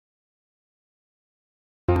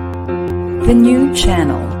The new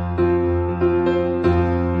channel.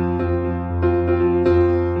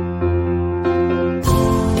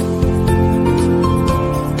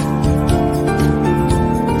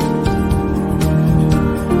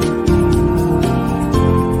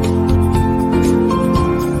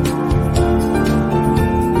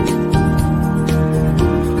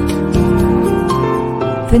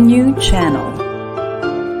 The new channel.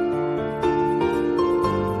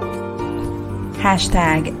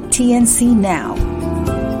 Hashtag TNC Now.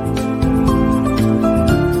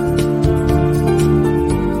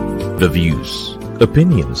 The views,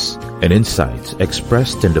 opinions, and insights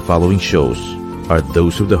expressed in the following shows are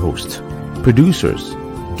those of the host, producers,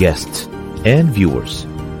 guests, and viewers.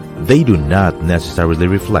 They do not necessarily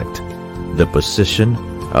reflect the position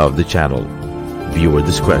of the channel. Viewer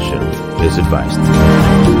discretion is advised.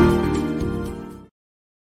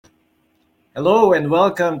 Hello and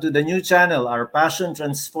welcome to the new channel. Our passion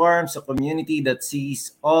transforms a community that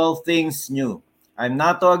sees all things new. I'm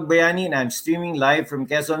Nato Agbayani and I'm streaming live from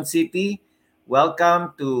Quezon City.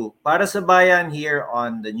 Welcome to Para sa Bayan here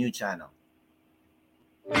on the new channel.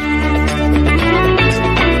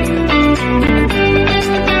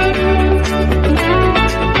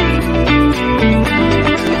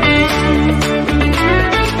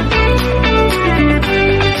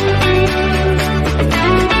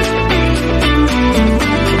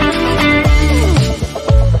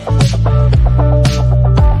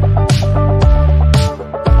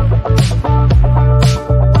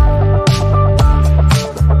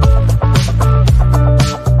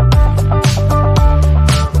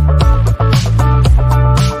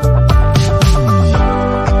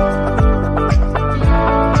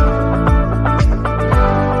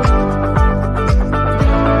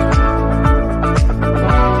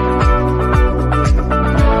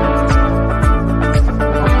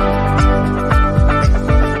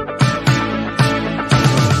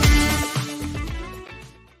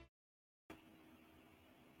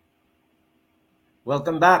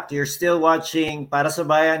 Welcome back. You're still watching Para sa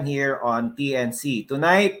Bayan here on TNC.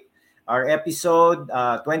 Tonight, our episode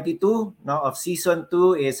 22 of Season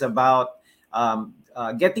 2 is about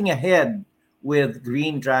getting ahead with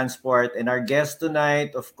green transport. And our guest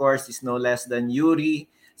tonight, of course, is no less than Yuri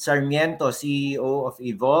Sarmiento, CEO of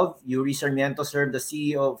Evolve. Yuri Sarmiento served as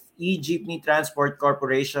CEO of eJeepney Transport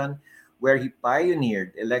Corporation, where he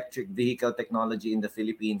pioneered electric vehicle technology in the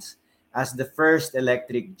Philippines as the first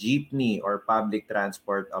electric jeepney or public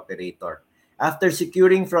transport operator. After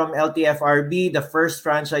securing from LTFRB the first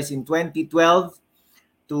franchise in 2012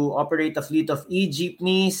 to operate a fleet of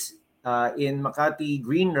e-jeepneys in Makati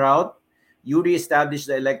Green Route, Yuri established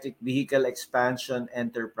the Electric Vehicle Expansion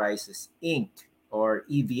Enterprises, Inc., or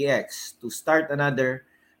EVX, to start another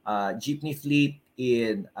jeepney fleet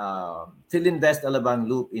in Philinvest Alabang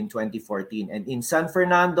Loop in 2014 and in San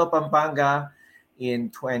Fernando, Pampanga,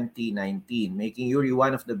 in 2019, making Yuri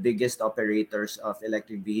one of the biggest operators of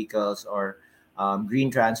electric vehicles or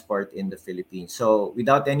green transport in the Philippines. So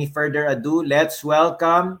without any further ado, let's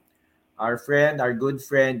welcome our good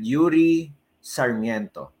friend, Yuri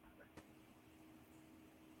Sarmiento.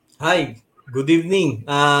 Hi, good evening.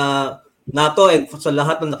 Nato and sa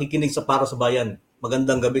lahat na nakikinig sa Para sa Bayan.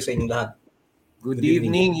 Magandang gabi sa inyong lahat. Good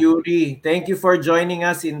evening, Yuri. Thank you for joining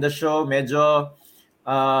us in the show. Medyo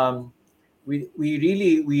we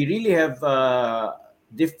really have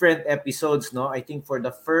different episodes, no? I think for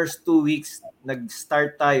the first 2 weeks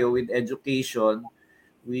nag-start tayo with education.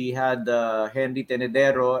 We had Henry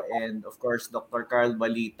Tenedero and of course Dr. Carl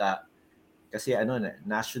Balita kasi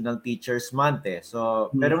National Teachers Month eh. So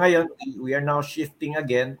pero ngayon we are now shifting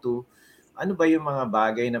again to ano ba yung mga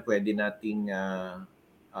bagay na pwede nating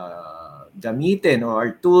gamitin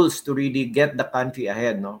or tools to really get the country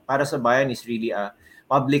ahead, no? Para sa Bayan is really a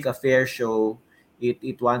public affairs show.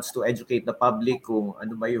 It wants to educate the public kung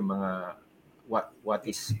ano ba yung mga what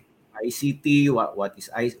is ICT,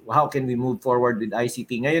 how can we move forward with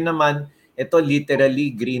ICT. Ngayon naman, ito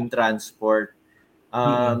literally green transport.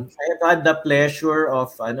 I have had the pleasure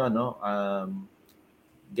of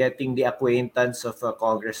getting the acquaintance of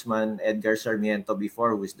Congressman Edgar Sarmiento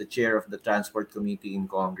before, who is the chair of the Transport Committee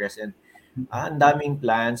in Congress, and ang daming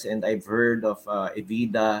plans, and I've heard of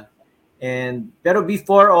Evida. Pero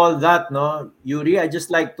before all that, no, Yuri, I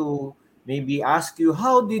just like to maybe ask you,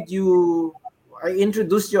 I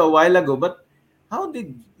introduced you a while ago, but how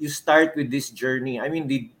did you start with this journey? I mean,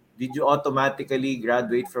 did you automatically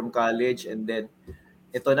graduate from college and then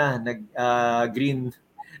ito na green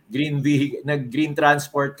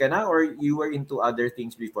transport ka na, or you were into other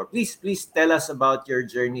things before? Please tell us about your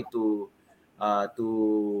journey to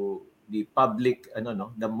the public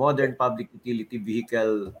the modern public utility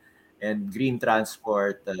vehicle and green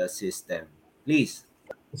transport system. Please.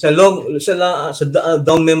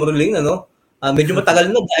 Down memory lane, ano? Medyo matagal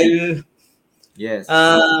na dahil Yes.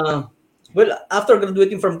 well, after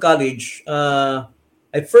graduating from college,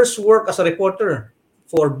 I first worked as a reporter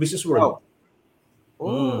for Business World.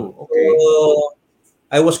 Okay. So,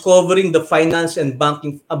 I was covering the finance and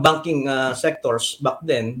banking sectors back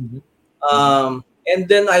then. And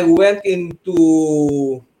then I went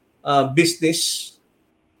into business,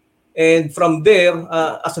 and from there,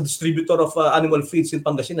 as a distributor of animal feeds in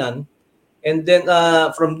Pangasinan. And then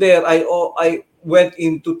from there, I went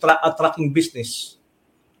into a trucking business.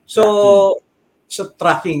 So,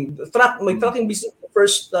 my trucking business,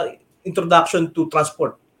 first introduction to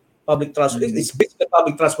transport, public transport. It's basically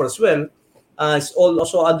public transport as well. It's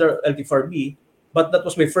also under LT4B, but that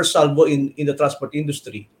was my first salvo in the transport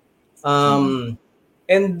industry. And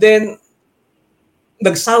then,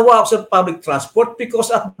 nagsawa ako sa public transport because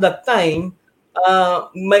at that time,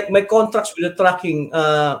 my contracts with the trucking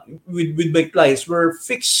with my clients were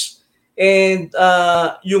fixed, and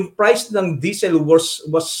yung price ng diesel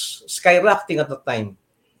was skyrocketing at the time.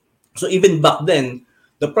 So even back then,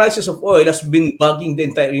 the prices of oil has been bugging the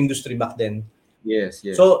entire industry back then. Yes.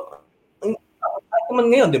 So naman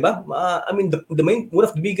ngayon, di ba? I mean, one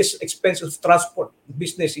of the biggest expenses of transport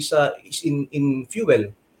business is in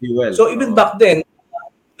fuel. So even back then,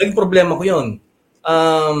 naging problema ko yun.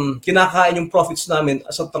 Kinakain yung profits namin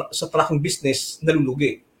sa trucking business,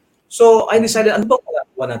 nalulugi. So I decided, ano ba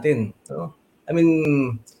ginagawa natin? I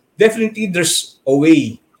mean, definitely there's a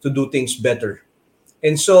way to do things better.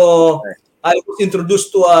 And so I was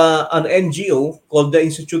introduced to an NGO called the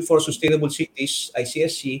Institute for Sustainable Cities,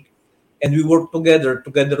 ICSC, and we worked together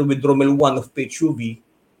with Romel 1 of PHUV,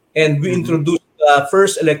 and we introduced the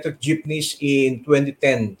first electric jeepneys in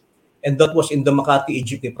 2010. And that was in the Makati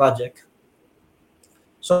jeepney project.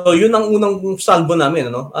 So yun ang unang salvo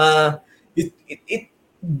namin, ano? It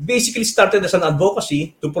basically started as an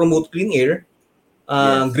advocacy to promote clean air,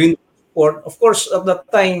 green transport. Of course, at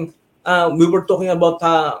that time, we were talking about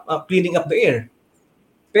cleaning up the air.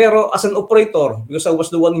 Pero as an operator, because I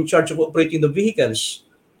was the one in charge of operating the vehicles,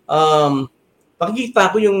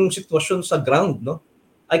 nakikita ko yung sitwasyon sa ground, no?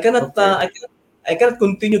 I cannot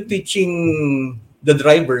continue teaching the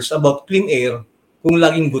drivers about clean air kung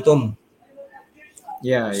laging gutom.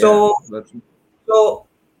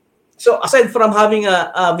 So aside from having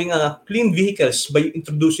a clean vehicles by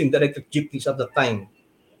introducing the electric jeepneys at the time,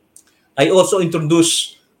 I also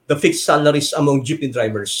introduced the fixed salaries among jeepney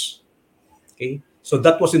drivers. Okay, so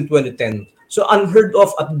that was in 2010. So unheard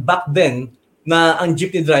of at back then na ang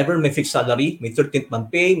jeepney driver may fixed salary, may 13th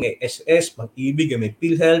month pay, may SS, pag-ibig, may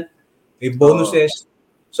PhilHealth, may bonuses.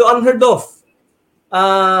 So unheard of.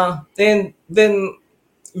 And then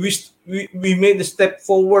we made a step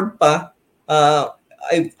forward pa.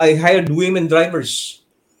 I hired women drivers.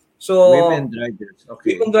 So women drivers.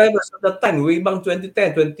 Okay. Women drivers at that time, way back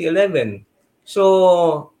 2010, 2011.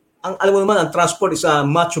 So alam mo naman, ang transport is a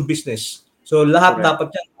macho business. So lahat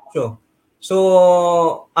dapat yan macho. So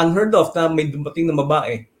unheard of na may dumating na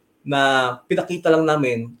babae na pinakita lang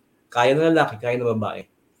namin kaya na lalaki, kaya na babae.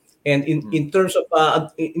 And in terms of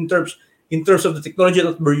the technology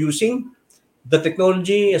that we're using, the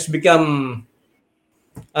technology has become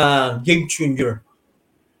a game changer.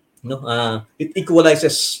 No, it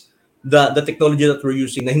equalizes the technology that we're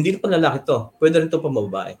using. Na hindi na pa lalaki to, pwede rin to pa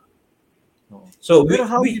mababae. So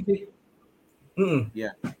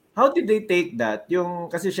how did they take that? Yung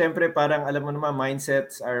kasi syempre parang alam mo naman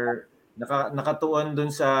mindsets are nakatuon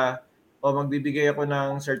dun sa magbibigay ako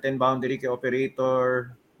ng certain boundary kay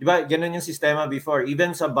operator. Di ba? Ganun yung sistema before.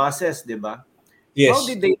 Even sa buses, di ba? Yes. How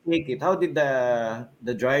did they take it? How did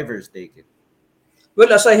the drivers take it?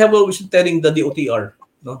 Well, as I have always been telling the DOTR,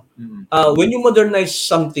 no? When you modernize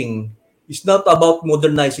something, it's not about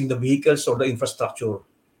modernizing the vehicles or the infrastructure.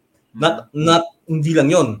 Not hindi lang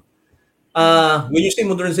yun. When you say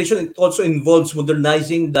modernization, it also involves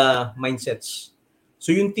modernizing the mindsets. So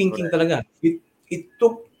yung thinking talaga, it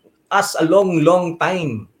took us a long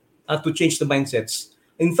time to change the mindsets.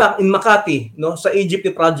 In fact, in Makati, no, sa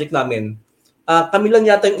jeepney project namin, kami lang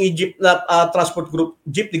yata yung transport group,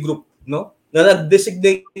 jeepney group, no, na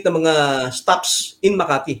nag-designate ng mga stops in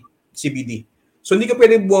Makati, CBD. So hindi ka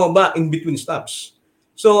pwede bumaba in between stops.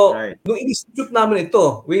 So, nung in-institute namin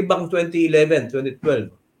ito, way back 2011,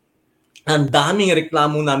 2012, ang daming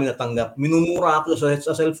reklamo namin natanggap. Minumura ako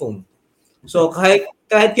sa cellphone. So, kahit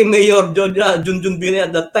kay Mayor Junjun Binay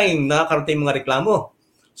at that time, nakakarating mga reklamo.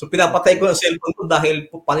 So, pinapatay ko ang cellphone ko dahil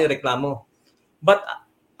paano yung reklamo. But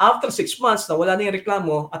after 6 months, na wala na yung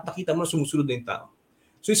reklamo at nakita mo na sumusunod na yung tao.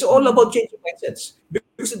 So, it's all about changing mindsets.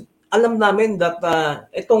 Because alam namin that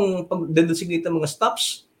itong pag-designate ng mga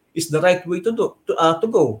stops is the right way to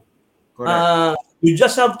go. Correct. You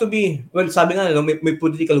just have to be, well, sabi nga, no, may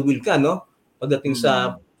political will ka, no? Pagdating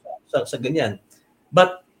sa ganyan.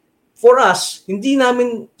 But for us, hindi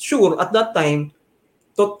namin sure at that time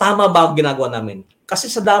to tama ba ang ginagawa namin. Kasi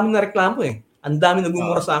sa dami na reklamo ang dami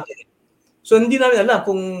nagmumura sa akin. So hindi namin alam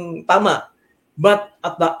kung tama. But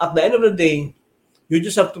at the end of the day, you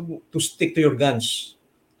just have to stick to your guns.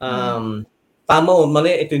 Tama o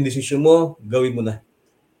mali, ito yung decision mo, gawin mo na.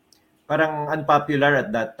 Parang unpopular at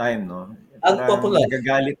that time, no? Unpopular.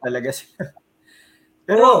 Nagagalit talaga sila.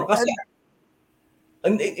 Pero kasi,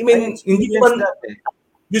 I mean, hindi man,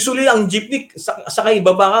 usually ang jeepney, sakay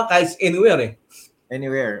baba ka kahit anywhere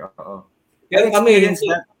Anywhere, oo. Pero kami,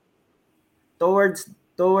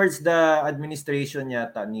 towards the administration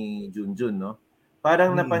yata ni Junjun, no?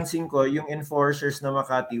 Parang napansin ko, yung enforcers na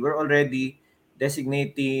Makati were already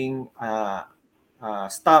designating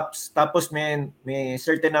stops. Tapos may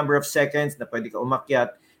certain number of seconds na pwede ka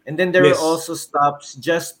umakyat. And then there were also stops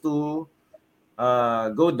just to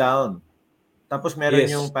go down. Tapos meron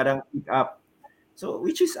yung parang pick up. So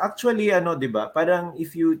which is actually di ba? Parang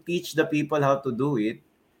if you teach the people how to do it,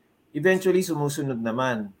 eventually sumusunod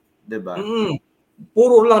naman, 'di ba?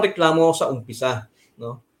 Puro lang reklamo sa umpisa,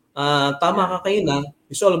 no? Tama ka kayo na,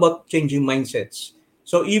 it's all about changing mindsets.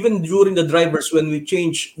 So even during the drivers when we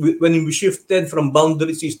shifted from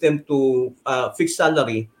boundary system to fixed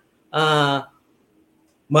salary,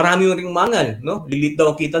 marami ring mangal, no? Lilit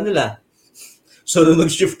daw ang kita nila. So nung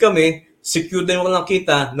nag-shift kami, secure na yung mga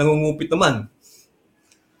kita, nangungupit naman.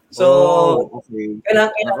 So,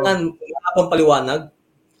 kailangan mahapang paliwanag,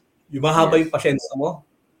 yung mahaba yung pasyensya mo,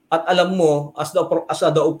 at alam mo, as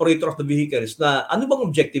the operator of the vehicles, na ano bang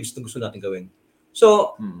objectives na gusto natin gawin.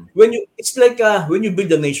 So, it's like when you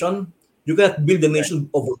build a nation, you cannot build a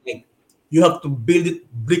nation overnight. You have to build it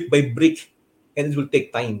brick by brick, and it will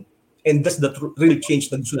take time. And that's the real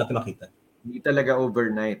change na gusto natin makita. Hindi talaga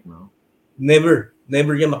overnight, no? Never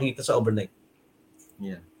yan makita sa overnight.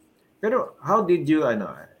 Yeah. Pero how did you,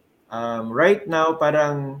 right now,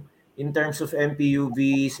 parang in terms of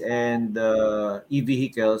MPUVs and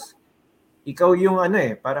e-vehicles, ikaw yung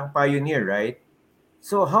parang pioneer, right?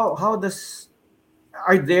 So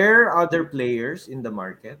are there other players in the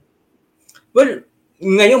market? Well,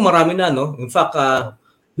 ngayon marami na, no? In fact,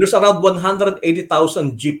 there's around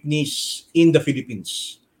 180,000 jeepneys in the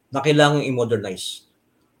Philippines na kailangan i-modernize.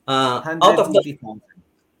 Out of the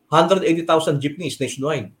 180,000 jeepneys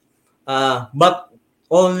nationwide. But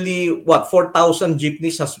only 4,000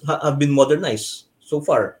 jeepneys have been modernized so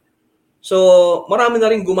far. So marami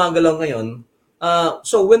na rin gumagalaw ngayon.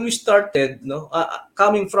 So when we started, no,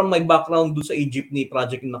 coming from my background do sa e-jeepney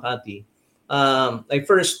project in Makati, I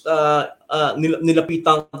first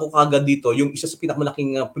nilapitan ko kagad dito yung isa sa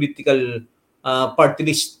pinakamalaking political party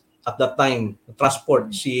list at that time,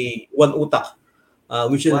 transport, si Juan Utak,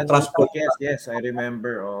 which is transport. Yes, I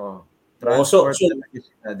remember. Transport.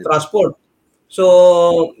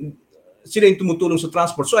 So, sila yung tumutulong sa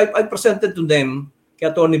transport. So, I presented to them, kay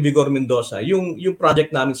Atty. Vigor Mendoza, yung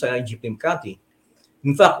project namin sa e-jeepney Makati.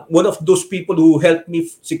 In fact, one of those people who helped me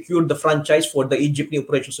secure the franchise for the e-jeepney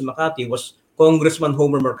operations in Makati was Congressman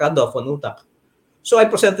Homer Mercado of Utak. So, I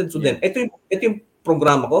presented to them. Ito yung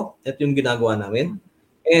programa ko. Ito yung ginagawa namin.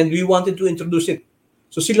 And we wanted to introduce it.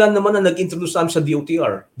 So, sila naman na nag-introduce namin sa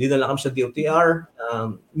DOTR. Dinala kami sa DOTR.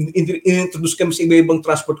 In-introduce kami sa iba-ibang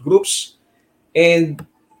transport groups. And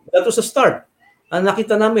that was a start.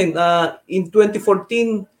 Nakita namin, in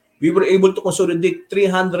 2014, we were able to consolidate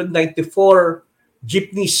 394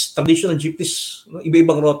 jeepneys, traditional jeepneys,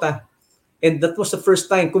 iba-ibang rota. And that was the first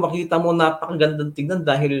time kung makikita mo napakagandang tingnan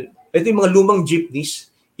dahil ito yung mga lumang jeepneys,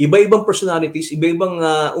 iba-ibang personalities, iba-ibang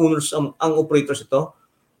owners ang operators ito.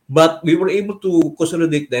 But we were able to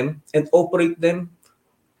consolidate them and operate them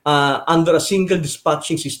under a single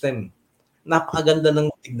dispatching system. Napakaganda ng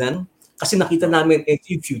tignan. Kasi nakita namin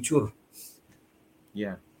yung future.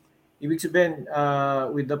 Yeah. Ibig sabihin,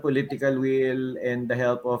 with the political will and the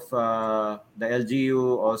help of the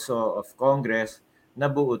LGU, also of Congress,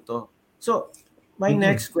 nabuo to. So, my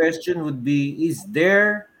next question would be, is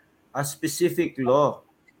there a specific law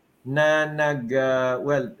na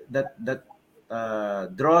that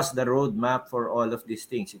draws the roadmap for all of these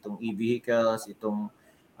things? Itong e-vehicles, itong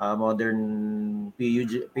modern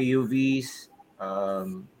PUVs,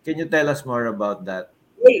 can you tell us more about that?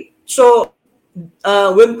 So,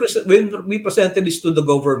 when we presented this to the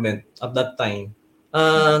government at that time,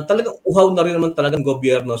 talagang uhaw na rin naman talagang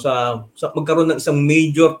gobyerno sa magkaroon ng isang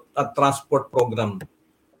major transport program.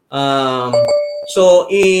 So,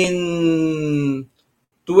 in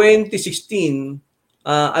 2016,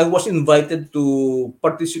 I was invited to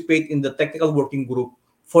participate in the technical working group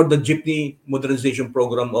for the jeepney modernization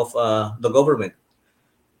program of the government.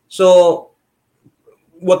 So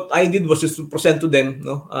what I did was just to present to them,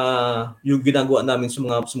 no, yung ginagawa namin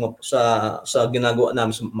sa ginagawa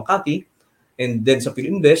namin sa Makati and then sa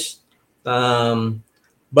PhilInvest.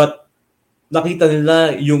 But nakita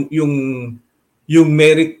nila yung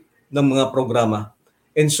merit ng mga programa.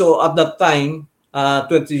 And so at that time,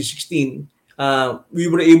 2016, we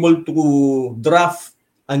were able to draft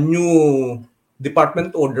a new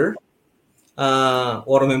department order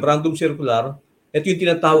or memorandum circular. Ito yung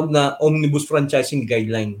tinatawag na Omnibus Franchising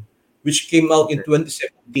Guideline, which came out in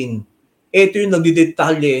 2017. Ito yung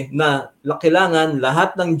nagdidetalye na kailangan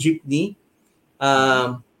lahat ng jeepney,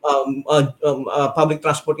 public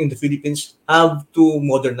transport in the Philippines have to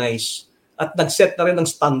modernize. At nag-set na rin ng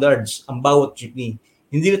standards ang bawat jeepney.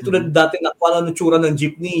 Hindi na tulad dati na kung ano tsura ng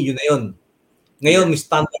jeepney, yun na yun. Ngayon, may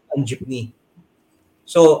standard ang jeepney.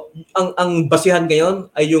 So, ang basihan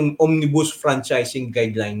ngayon ay yung Omnibus Franchising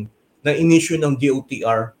Guideline na in-issue ng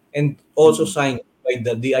DOTR and also signed by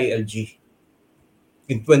the DILG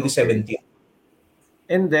in 2017. Okay.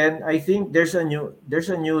 And then I think there's a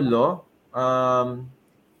new law,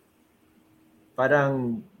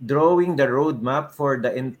 parang drawing the roadmap for the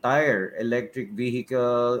entire electric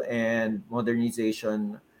vehicle and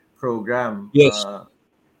modernization program. Yes.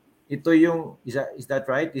 Ito yung is that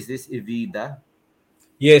right? Is this EVIDA?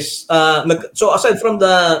 Yes. So aside from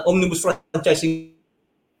the Omnibus Franchising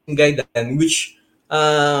Guideline, which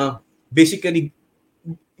basically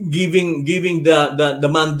giving the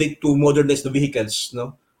mandate to modernize the vehicles,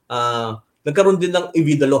 no, nagkaroon din ng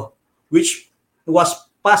EVIDA law, which was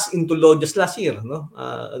passed into law just last year, no,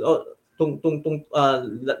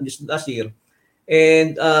 just last year.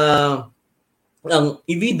 And ang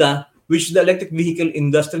EVIDA, which is the Electric Vehicle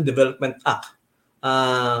Industrial Development Act,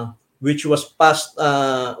 which was passed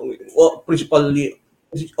principally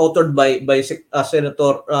authored by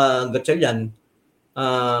Senator Gatchalian.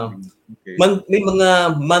 Okay. May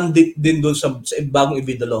mga mandate din doon sa bagong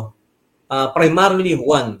EVIDA law. Primarily,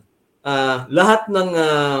 one, lahat ng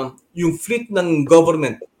yung fleet ng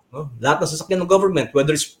government, no? Lahat ng sasakyan ng government,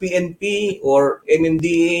 whether it's PNP or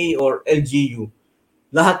MMDA or LGU,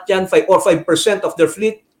 lahat yan, 5% of their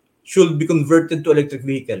fleet should be converted to electric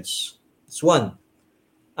vehicles. It's one.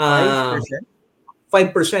 5%?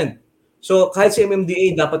 5%. So kahit sa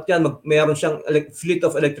MMDA, dapat yan mayroon siyang fleet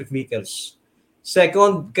of electric vehicles.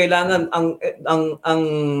 Second, kailangan ang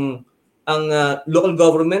local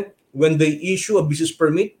government, when they issue a business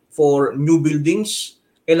permit for new buildings,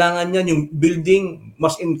 kailangan niyan yung building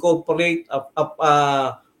must incorporate a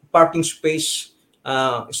parking space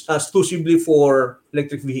exclusively for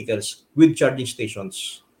electric vehicles with charging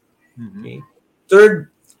stations. Okay. Third,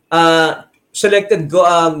 selected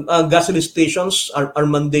gasoline stations are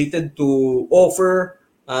mandated to offer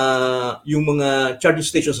yung mga charging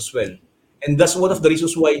stations as well. And that's one of the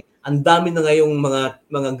reasons why ang dami na ngayong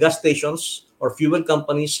mga gas stations or fuel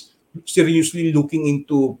companies seriously looking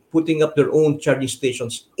into putting up their own charging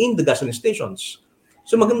stations in the gasoline stations.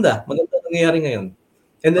 So maganda nangyayari ngayon.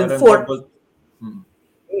 And then fourth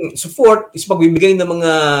is pagbibigay ng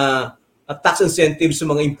mga tax incentives sa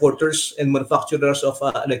mga importers and manufacturers of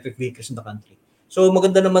electric vehicles in the country. So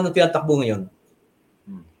maganda naman ang tinatakbo ngayon.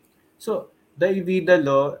 So the EVIDA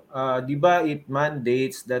law, di ba it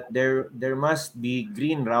mandates that there must be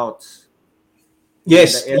green routes?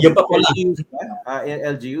 Yes, yung pa pala.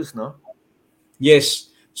 LGUs, no?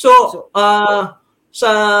 Yes. So sa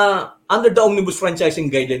under the Omnibus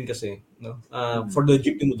Franchising Guideline kasi, no, for the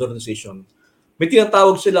jeepney modernization, may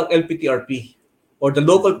tinatawag silang LPTRP or the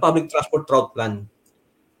Local Public Transport Route Plan.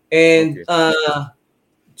 And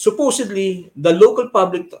supposedly the local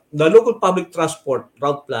public transport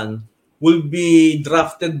route plan will be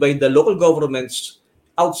drafted by the local governments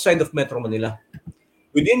outside of Metro Manila.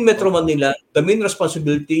 Within Metro Manila, the main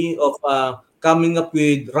responsibility of coming up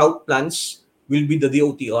with route plans will be the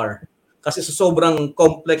DOTR. Kasi sa sobrang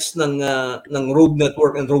complex ng road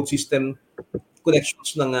network and road system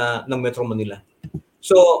connections ng Metro Manila.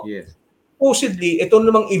 So, yes. Supposedly, ito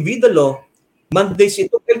namang EVIDA law, mandates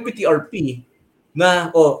itong LPTRP na,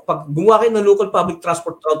 pag gumawa kayo ng local public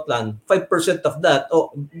transport route plan, 5% of that,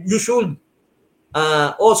 you should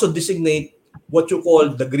also designate what you call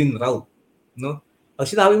the green route. No? Pag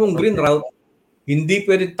sinabi mong green route, hindi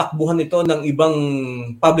pwede takbuhan ito ng ibang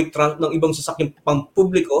ng ibang sasakyan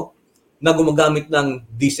pampubliko na gumagamit ng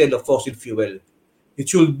diesel o fossil fuel. It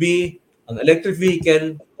should be an electric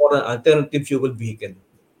vehicle or an alternative fuel vehicle.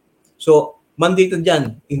 So, mandated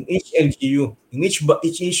yan in each LGU, in each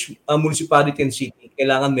municipality and city,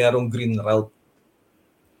 kailangan mayroong green route.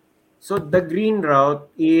 So the green route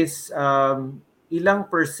is ilang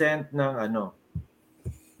percent ng ano?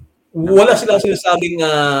 Wala silang sinasabing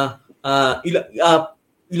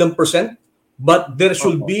ilang percent, but there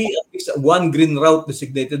should be at least one green route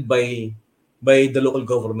designated by the local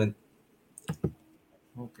government.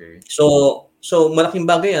 Okay. So malaking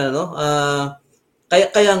bagay yan, no?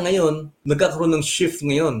 Kaya ngayon nagkakaroon ng shift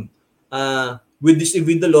ngayon. With this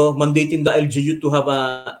EV law mandating the LGU to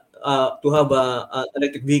have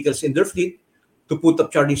electric vehicles in their fleet, to put up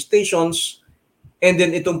charging stations, and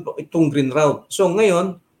then itong green route. So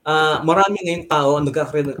ngayon, marami ngayong tao ang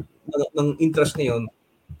nagkakaroon ng interest ngayon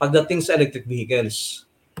pagdating sa electric vehicles.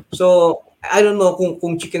 So I don't know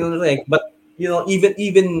kung chicken or egg, but you know,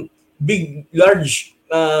 even big large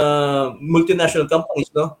multinational companies,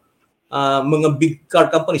 no, mga big car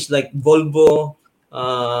companies like Volvo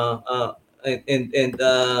and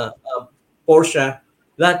Porsche,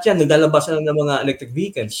 lahat yan naglalabasan ng mga electric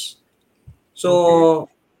vehicles. So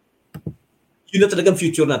yun na talagang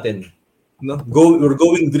future natin, no? We're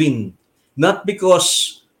going green, not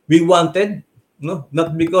because we wanted, no,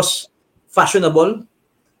 not because fashionable,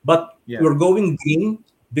 but we're going green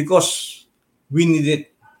because we need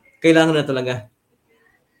it. Kailangan na talaga.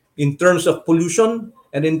 In terms of pollution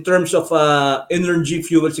and in terms of energy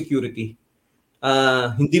fuel security.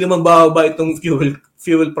 Hindi naman bababa itong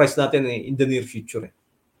fuel price natin in the near future.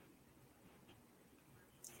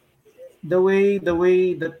 The way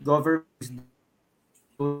that government is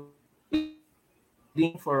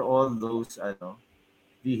doing for all those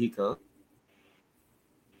vehicles.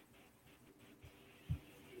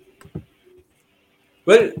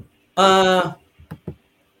 Well,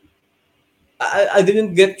 I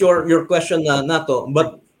didn't get your question, Nato,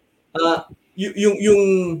 but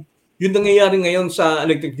yung nangyayari ngayon sa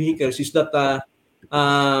electric vehicles is that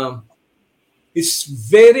it's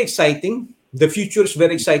very exciting. The future is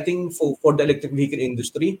very exciting for the electric vehicle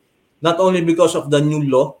industry, not only because of the new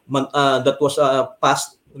law that was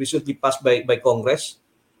recently passed by Congress,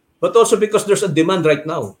 but also because there's a demand right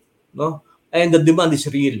now, no? And the demand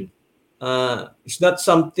is real. It's not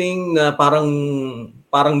something na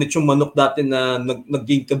parang lechong manok dati na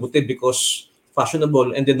naging kabuti because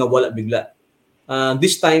fashionable and then nawala bigla.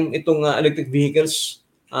 This time, itong electric vehicles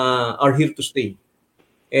are here to stay.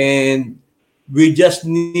 And we just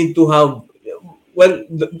need to have,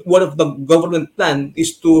 one of the government plan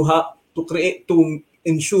is to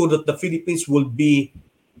ensure that the Philippines will be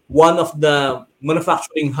one of the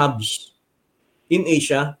manufacturing hubs in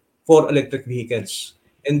Asia for electric vehicles.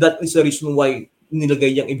 And that is the reason why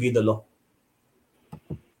nilagay yung EV law.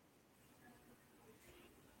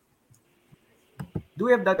 Do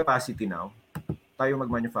we have that capacity now? Tayo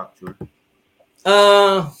mag-manufacture?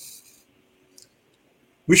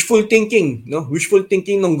 Wishful thinking, no? Wishful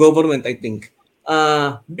thinking ng government, I think.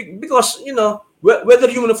 Because, you know, whether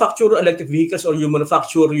you manufacture electric vehicles or you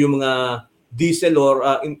manufacture yung mga diesel or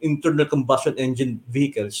internal combustion engine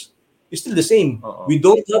vehicles, it's still the same. We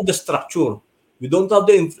don't have the structure. We don't have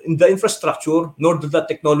the infrastructure nor the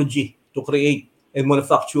technology to create and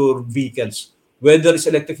manufacture vehicles. Whether it's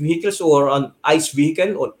electric vehicles or an ICE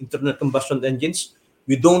vehicle or internal combustion engines,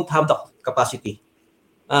 we don't have the capacity.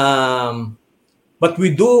 But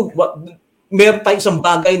we do, meron tayong isang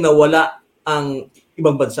bagay na wala ang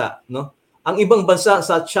ibang bansa, no? Ang ibang bansa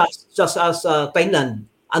sa Thailand,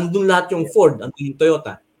 andun lahat yung Ford, andun yung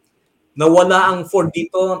Toyota. Nawala ang Ford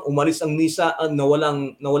dito, umalis ang Nissan,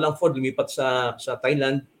 nawalang Ford, lumipat sa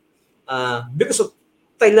Thailand. Because of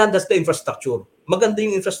Thailand has the infrastructure. Maganda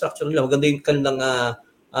yung infrastructure nila, maganda yung kanilang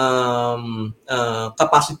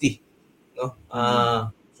capacity, no?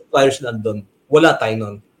 Suppliers nandun. Wala tayo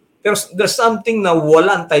nun. Pero there's something na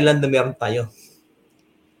wala ang Thailand na meron tayo.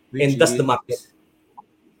 And that's the market.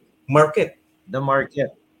 The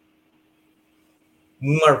market.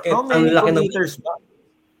 How many commuters ba?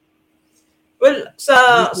 Well,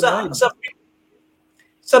 sa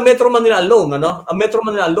Metro Manila alone, ano? Ang Metro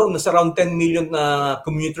Manila alone nasa around 10 million na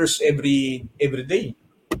commuters every day.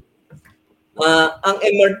 Ang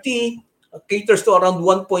MRT caters to around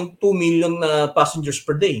 1.2 million passengers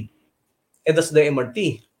per day. And that's the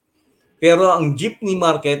MRT. Pero ang jeepney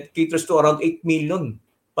market caters to around 8 million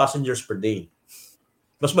passengers per day.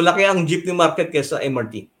 Mas malaki ang jeepney market kaysa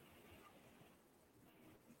MRT.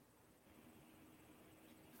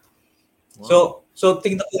 Wow. So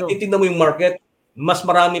tingnan mo yung market, mas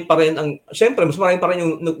marami pa rin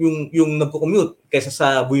yung nagko-commute kaysa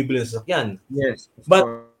sa bumibili ng sasakyan. Yes. But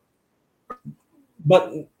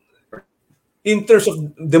in terms of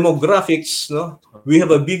demographics, no, we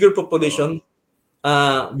have a bigger population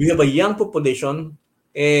We have a young population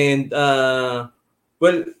and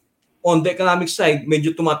well, on the economic side,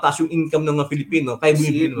 medyo tumataas yung income ng mga Filipino. Kaya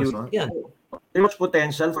bumibili naman yan. There's much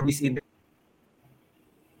potential for this industry.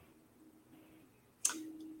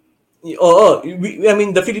 I mean,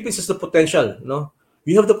 the Philippines has the potential, no?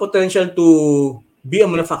 We have the potential to be a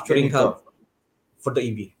manufacturing hub for the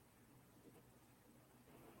EV.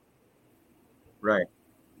 Right.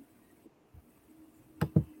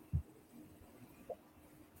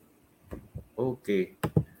 Okay.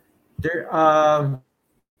 There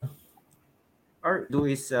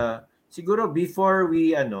siguro before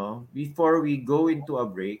we go into a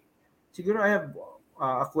break, siguro I have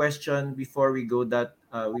a question before we go that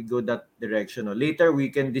direction. No? Later we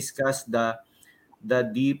can discuss the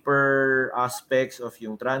deeper aspects of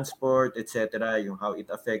yung transport, etc., yung how it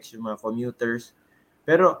affects yung mga commuters.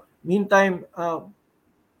 Pero meantime,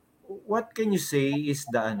 what can you say is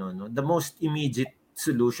the most immediate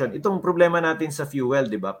solution? Itong problema natin sa fuel,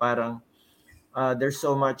 'di ba? Parang there's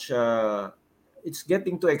so much it's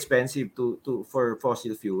getting too expensive for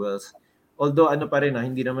fossil fuels. Although pa rin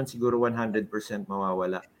hindi naman siguro 100%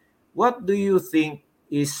 mawawala. What do you think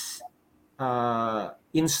is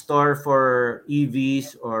in store for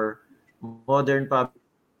EVs or modern public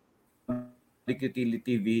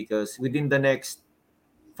utility vehicles within the next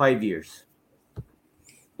 5 years?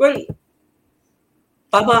 Well,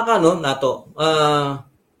 tama ka, no, Nato.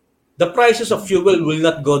 The prices of fuel will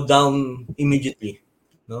not go down immediately,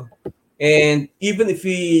 no? And even if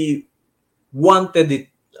we wanted it,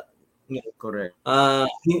 correct.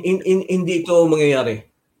 Hindi ito mangyayari.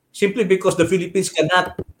 Simply because the Philippines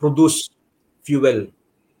cannot produce fuel.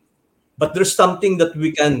 But there's something that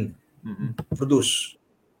we can produce,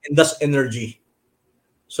 and that's energy.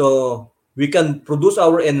 So we can produce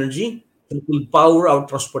our energy that will power our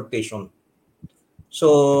transportation.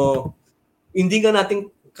 So hindi nga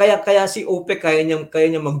natin kaya si OPEC kaya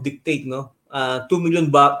niya mag-dictate, no? 2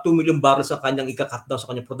 million barrels sa kanyang ika-cut down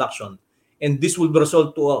sa kanyang production, and this will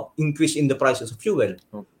result to an increase in the prices of fuel.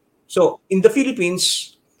 So in the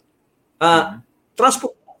Philippines,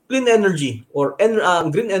 transport, clean energy or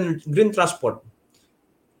green transport,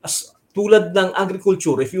 as tulad ng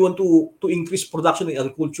agriculture, if you want to increase production in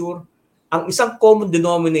agriculture, ang isang common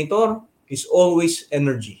denominator is always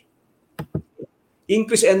energy.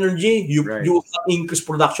 Increase energy, you increase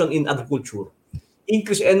production in agriculture.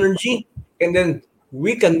 Increase energy, and then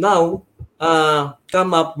we can now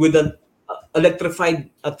come up with an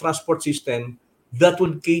electrified transport system that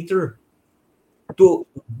will cater to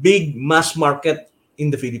big mass market in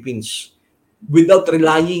the Philippines without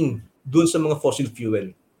relying dun sa mga fossil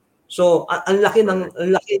fuel. So ang laki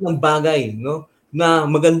ng bagay, no, na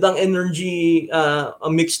magandang energy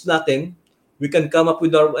mix natin. We can come up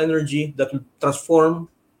with our energy that will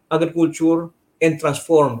transform agriculture and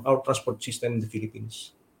transform our transport system in the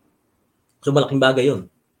Philippines. So malaking bagay yun.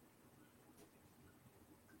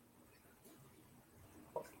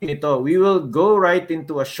 We will go right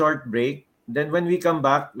into a short break. Then when we come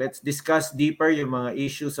back, let's discuss deeper yung mga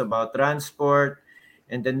issues about transport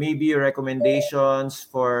and then maybe your recommendations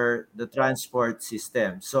for the transport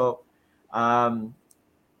system. So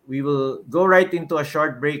we will go right into a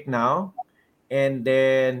short break now and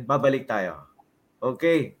then babalik tayo.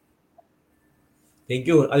 Okay. Thank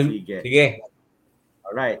you. Sige.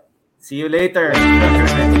 All right. See you later.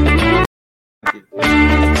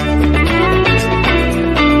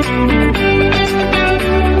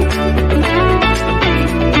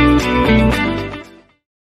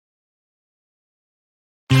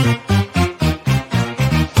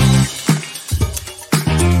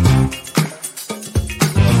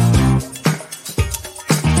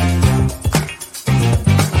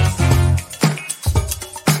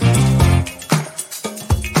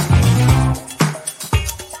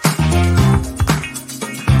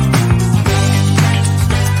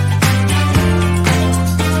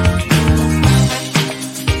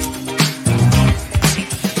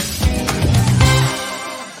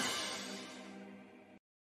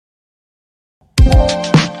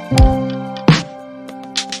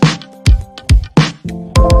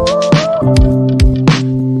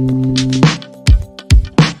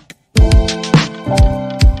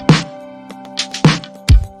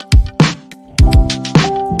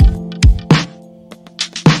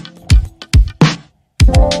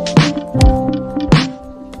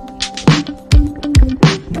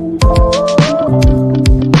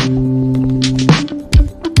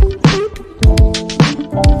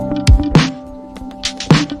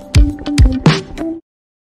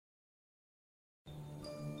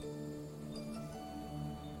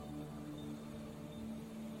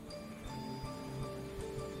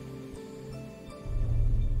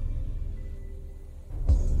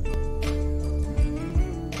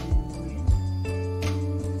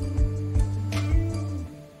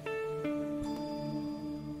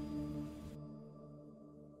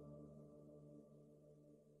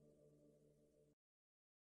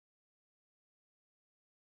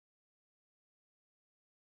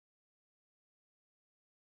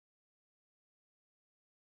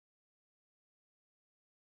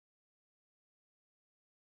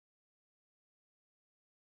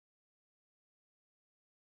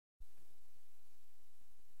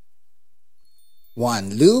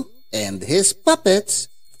 Juan Lu and his puppets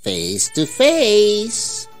face to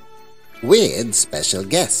face with special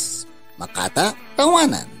guests Makata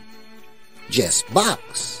Tawanan, Jess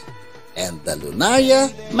Box, and the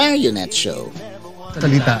Lunaria Marionette Show.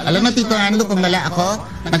 Salita. Alam mo, Tito Ando, kung wala ako,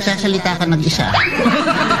 nagsasalita ka mag-isa.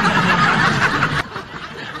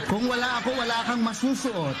 Kung wala ako, wala kang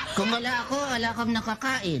masusuot. Kung wala ako, wala kang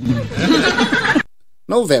nakakain.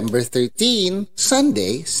 November 13,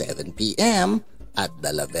 Sunday, 7 p.m. at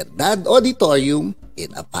the La Verdad Auditorium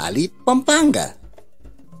in Apalit, Pampanga.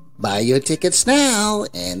 Buy your tickets now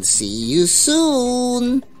and see you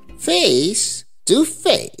soon, face to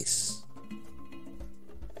face.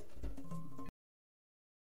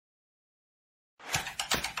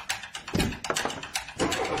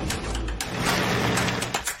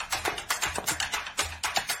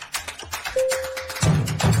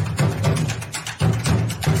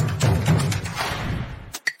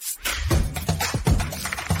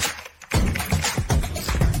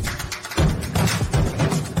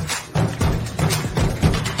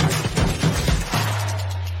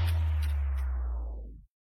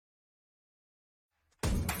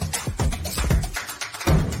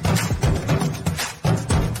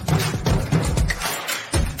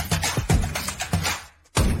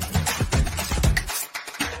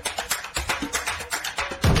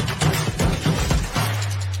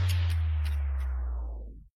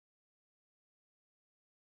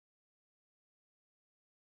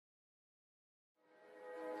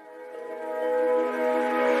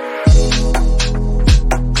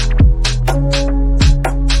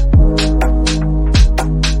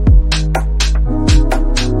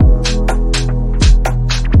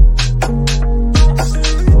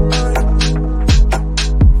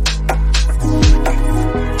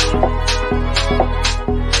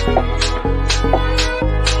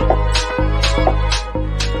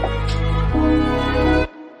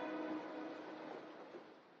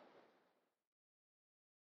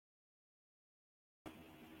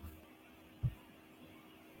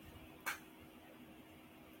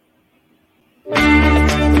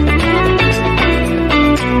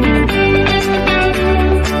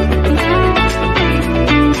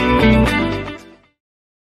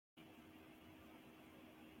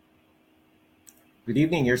 Good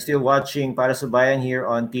evening. You're still watching Para sa Bayan here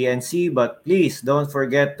on TNC, but please don't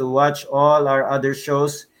forget to watch all our other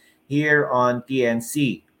shows here on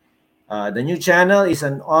TNC. The new channel is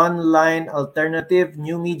an online alternative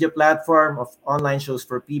new media platform of online shows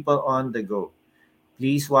for people on the go.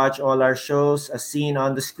 Please watch all our shows as seen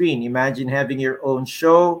on the screen. Imagine having your own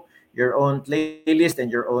show, your own playlist,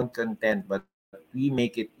 and your own content, but we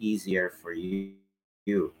make it easier for you.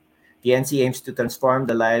 TNC aims to transform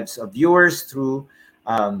the lives of viewers through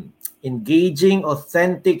engaging,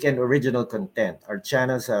 authentic, and original content. Our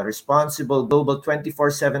channel is a responsible global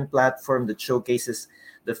 24/7 platform that showcases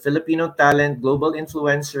the Filipino talent, global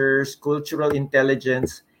influencers, cultural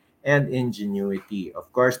intelligence, and ingenuity. Of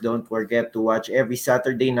course, don't forget to watch every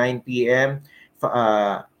Saturday 9 p.m.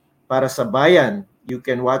 Para sa Bayan. You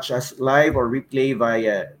can watch us live or replay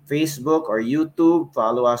via Facebook or YouTube.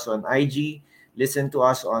 Follow us on IG. Listen to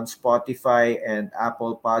us on Spotify and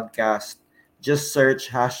Apple Podcast. Just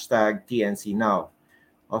search #TNC Now.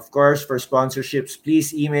 Of course, for sponsorships,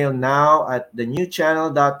 please email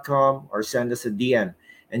now@thenewchannel.com or send us a DM.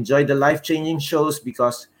 Enjoy the life-changing shows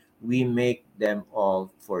because we make them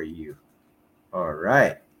all for you. All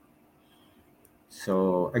right.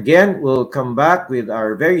 So again, we'll come back with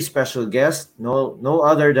our very special guest, no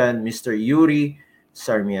other than Mr. Yuri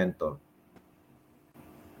Sarmiento.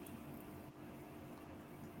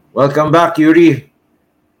 Welcome back, Yuri.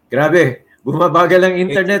 Grabe, bumabagal ang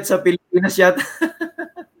internet sa Pilipinas yata.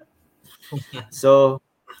 So,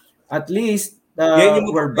 at least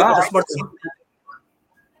we're back.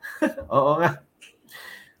 Oo nga.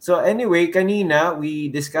 So anyway, kanina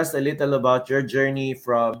we discussed a little about your journey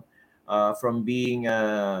from being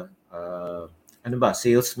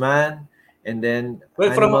salesman and then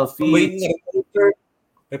animal feed.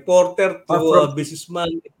 Reporter to businessman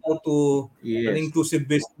to an inclusive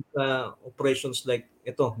business operations like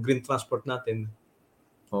ito, green transport natin.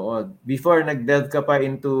 Oo. Before nag-delve ka pa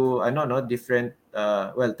into different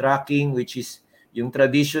tracking, which is yung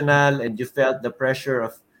traditional, and you felt the pressure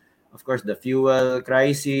of course the fuel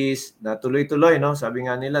crisis na tuloy-tuloy, no? Sabi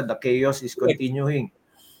nga nila the chaos is continuing.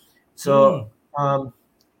 So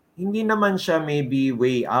hindi naman siya maybe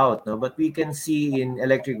way out, no? But we can see in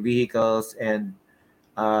electric vehicles and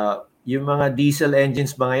yung mga diesel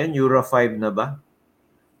engines ba ngayon, Euro 5 na ba?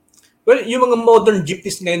 Well, yung mga modern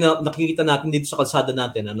jeepneys ngayon na nakikita natin dito sa kalsada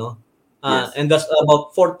natin, And that's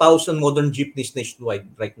about 4,000 modern jeepneys nationwide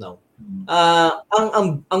right now.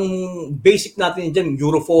 Ang basic natin diyan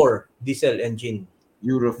Euro 4 diesel engine.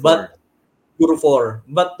 Euro 4. But Euro 4.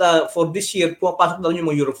 But for this year, pumapasok na rin yung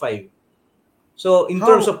mga Euro 5. So in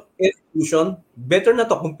terms of air pollution, better na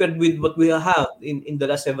to compared with what we have in the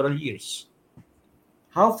last several years.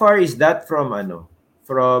 How far is that from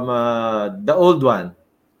the old one?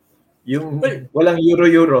 Yung walang euro.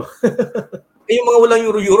 Yung mga walang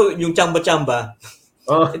euro, yung chamba-chamba.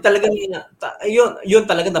 Talagang yun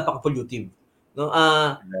talaga napaka-pollutive. No?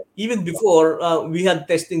 Even before we had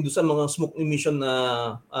testing do sa mga smoke emission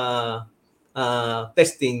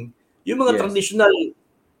testing, yung mga traditional,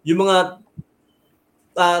 yung mga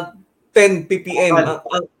 10 ppm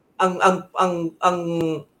ang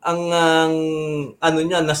ano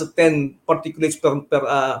niya nasa 10 particulates per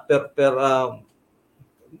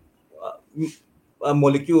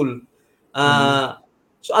molecule.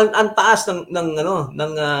 So ang taas ng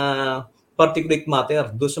particulate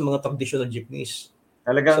matter do sa mga traditional jeepneys.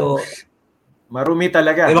 Talagang marumi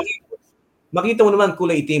talaga. Makita mo naman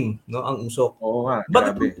kulay itim, no, ang usok. Oo nga.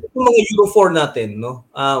 But itong mga Euro 4 natin, no,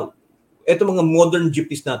 ito mga modern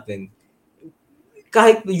jeepneys natin,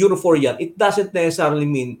 kahit Euro 4 yan, it doesn't necessarily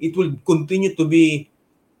mean it will continue to be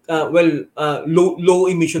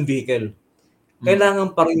low emission vehicle.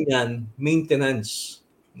 Kailangan pa rin yan maintenance,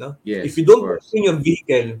 no? Yes, if you don't maintain your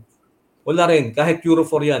vehicle, wala rin, kahit Euro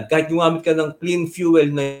 4 yan, kahit gumamit ka ng clean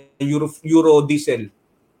fuel na Euro diesel,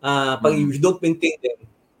 pag if you don't maintain them,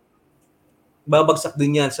 babagsak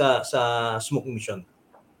din yan sa smoke emission.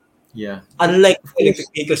 Yeah. Unlike electric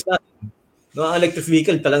vehicles natin. No, ang electric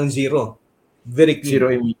vehicle talagang zero. Very clean. Zero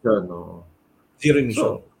emission. No? Zero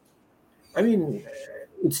emission. So, I mean,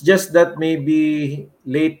 it's just that maybe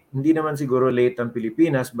late, hindi naman siguro late ang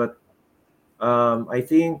Pilipinas, but I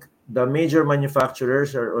think the major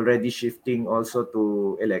manufacturers are already shifting also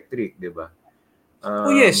to electric, di ba?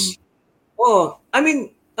 Yes. I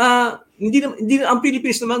mean, hindi ang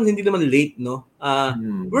Philippines naman hindi naman late, no?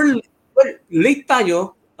 Well, late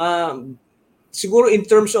tayo siguro in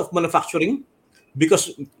terms of manufacturing,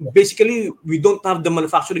 because basically we don't have the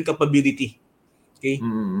manufacturing capability. Okay?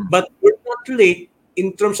 But we're not late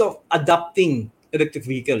in terms of adopting electric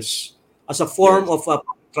vehicles as a form of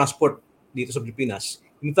transport dito sa Pilipinas.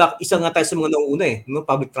 In fact, isa nga tayo sa mga nauuna no,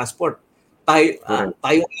 public transport. Tayo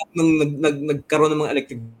nagkaroon ng mga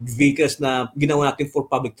electric vehicles na ginawa natin for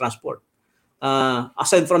public transport.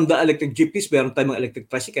 Aside from the electric jeepneys, meron tayong mga electric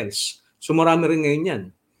tricycles. So marami rin ngayon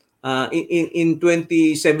yan. In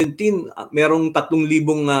 2017, merong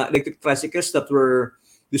 3,000 electric tricycles that were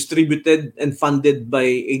distributed and funded by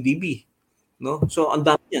ADB. No? So ang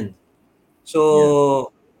dami yan.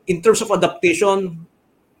 So in terms of adaptation,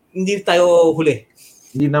 hindi tayo huli.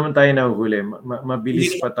 Hindi naman tayo nahuhuli.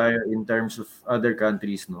 Mabilis pa tayo in terms of other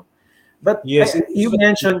countries, no? But yes, you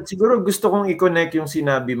mentioned, siguro gusto kong i-connect yung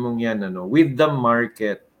sinabi mong yan, with the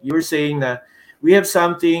market. You're saying na we have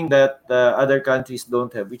something that other countries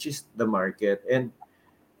don't have, which is the market. And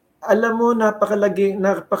alam mo,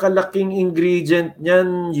 napakalaking ingredient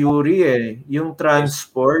niyan, Yuri, yung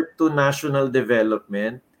transport to national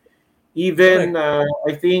development. Even,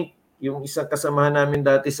 I think, yung isang kasamahan namin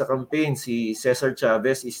dati sa campaign, si Cesar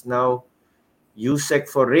Chavez, is now USEC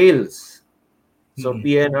for Rails. So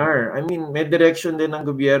PNR. I mean, may direction din ng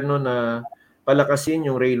gobyerno na palakasin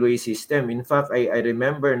yung railway system. In fact, I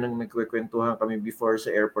remember nang nagkwekwentuhan kami before sa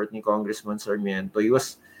airport ni Congressman Sarmiento, he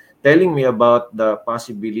was telling me about the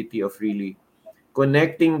possibility of really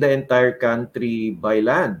connecting the entire country by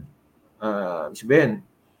land. Sabihin,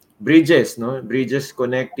 bridges, no? Bridges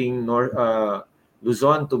connecting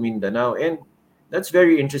Luzon to Mindanao. And that's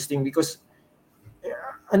very interesting because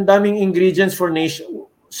ang daming ingredients for nation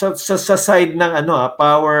sa side ng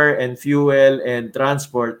power and fuel and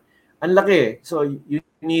transport. Ang laki. So you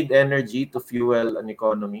need energy to fuel an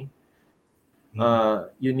economy.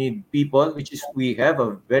 You need people, which is we have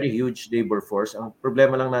a very huge labor force. Ang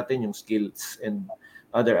problema lang natin yung skills and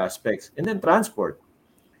other aspects. And then transport.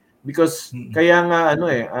 Because kaya nga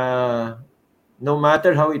no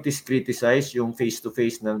matter how it is criticized yung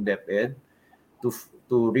face-to-face ng DepEd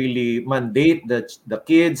to really mandate the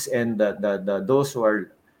kids and the those who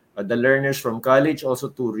are the learners from college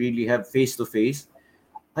also to really have face-to-face,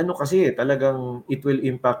 kasi talagang it will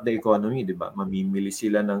impact the economy, di ba? Mamimili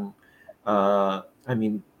sila ng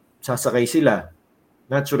sasakay sila.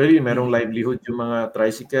 Naturally, merong livelihood yung mga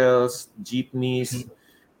tricycles, jeepneys,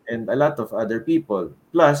 and a lot of other people.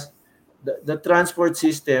 Plus, the transport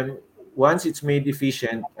system, once it's made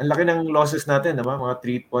efficient, ang laki ng losses natin, diba? Mga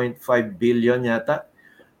 3.5 billion yata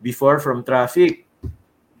before from traffic.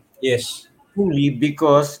 Yes. only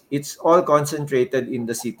because it's all concentrated in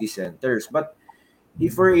the city centers. But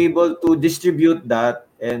if we're able to distribute that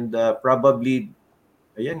and probably,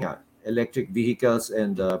 ayan nga, electric vehicles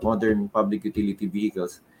and modern public utility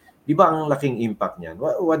vehicles, di ba ang laking impact niyan?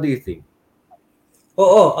 What do you think?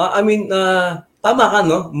 Oo, I mean, tama ka,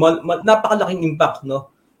 no? Napakalaking impact, no?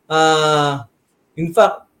 In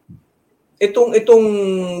fact,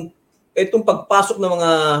 itong pagpasok ng mga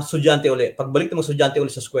estudyante uli, pagbalik ng mga estudyante uli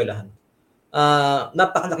sa eskwelahan,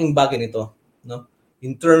 napakalaking bagay nito, no?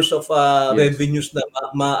 In terms of revenues na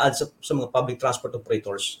ma-add sa mga public transport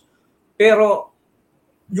operators. Pero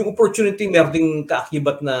yung opportunity meron ding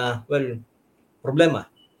kaakibat na, well, problema.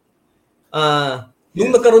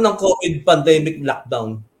 Nung nagkaroon ng COVID pandemic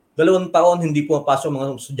lockdown, 2 taon hindi pumapasok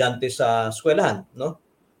mga estudyante sa eskwelahan, no?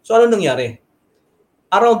 So ano nangyari?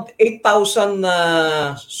 Around 8,000 na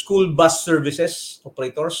school bus services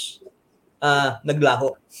operators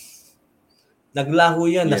naglaho. Naglaho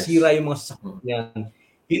yan, nasira yung mga sasakyan.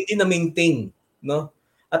 Hindi na maintain, no?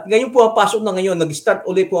 At ngayon pumapasok na ngayon, nag-start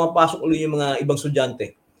pumapasok uli yung mga ibang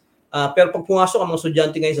estudyante. Pero pag pumasok ang mga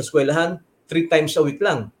estudyante ngayon sa eskwelahan, 3 times a week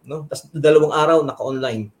lang, no? Tapos 2 araw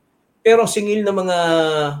naka-online. Pero ang singil ng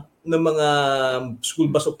mga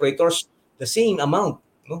school bus operators, the same amount,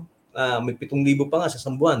 no? May 7,000 pa nga sa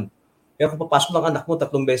isang buwan. Pero kung papasok ng anak mo 3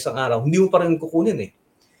 beses ang araw, hindi mo pa rin kukunin eh.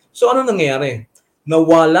 So ano nangyayari?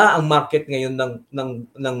 Nawala ang market ngayon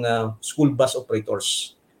ng school bus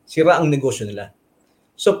operators. Sira ang negosyo nila.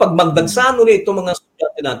 So pag magdagsan ulit itong mga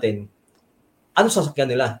estudyante natin, ano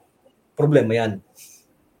sasakyan nila? Problema yan.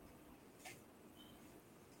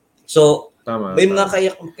 So, may mga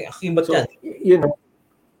kayakibat yan. You know,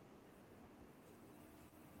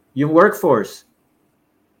 yung workforce.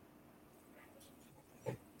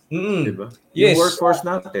 Diba? Yes. Yung workforce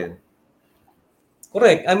natin.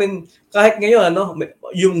 Correct. I mean, kahit ngayon,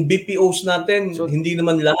 yung BPOs natin, hindi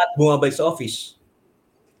naman lahat bumabay sa office.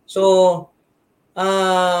 So,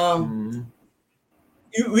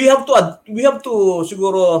 we have to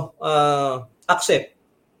siguro accept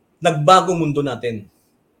nagbagong mundo natin,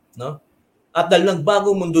 no? At dahil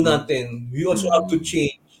nagbagong mundo natin, we also have to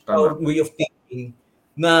change our way of thinking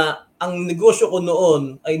na ang negosyo ko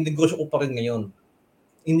noon ay negosyo ko pa rin ngayon.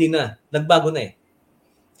 Hindi na, nagbago na eh.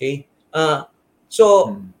 Okay?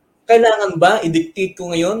 So, kailangan ba i-dictate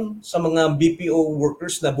ko ngayon sa mga BPO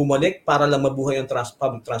workers na bumalik para lang mabuhay ang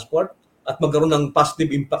public transport at magkaroon ng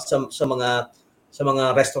positive impact sa mga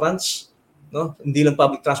restaurants, no? Hindi lang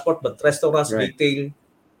public transport but restaurants, retail.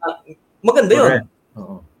 Maganda 'yon.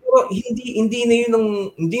 Pero hindi na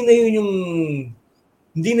yun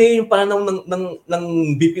yung pananaw ng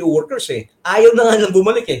BPO workers eh. Ayaw na nga lang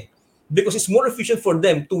bumalik eh. Because it's more efficient for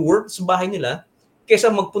them to work sa bahay nila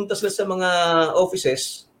kaysa magpunta sila sa mga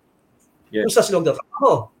offices kung saan sila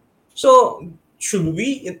magtatrabaho. So, should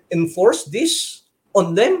we enforce this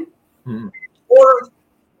on them? Or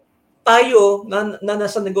tayo na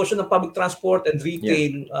nasa negosyo ng public transport and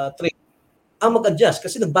retail trade ang mag-adjust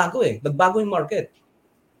kasi nagbago eh. Nagbago yung market.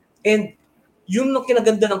 And yun ang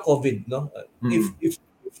kinaganda ng COVID, no?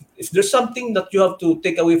 If there's something that you have to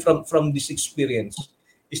take away from this experience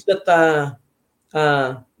is that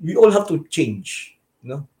we all have to change,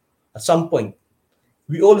 no? At some point,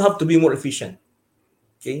 we all have to be more efficient.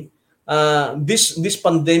 Okay? This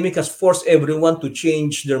pandemic has forced everyone to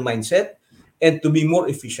change their mindset and to be more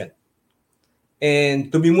efficient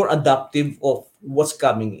and to be more adaptive of what's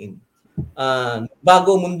coming in.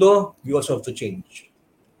 Bago mundo, we also have to change.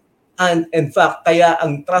 And in fact, kaya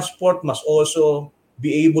ang transport must also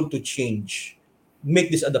be able to change, make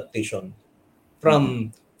this adaptation from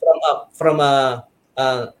a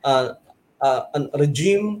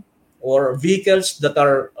regime or vehicles that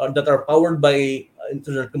are powered by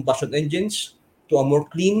internal combustion engines to a more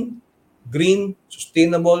clean, green,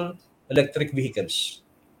 sustainable electric vehicles.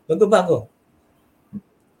 Bago.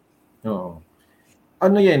 Oo.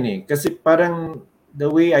 Ano yan eh? Kasi parang the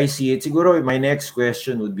way I see it, siguro my next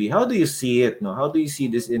question would be, how do you see it? No? How do you see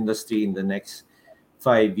this industry in the next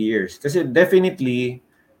 5 years? Kasi definitely,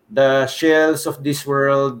 the Shells of this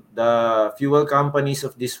world, the fuel companies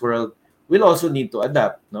of this world will also need to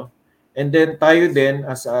adapt, no? And then tayo din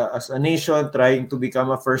as a nation trying to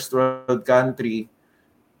become a first world country,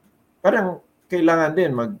 parang kailangan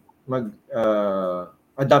din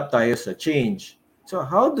adapt tayo sa change. So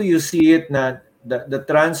how do you see it na the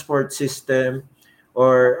transport system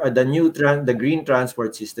or the green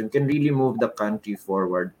transport system can really move the country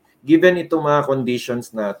forward given itong mga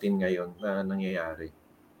conditions natin ngayon na nangyayari?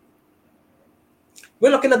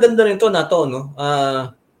 Well, ang kinaganda nito na to, no?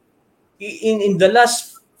 In the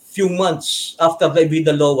last few months after the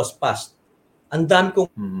EVIDA law was passed, ang dami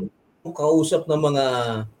kong kausap ng mga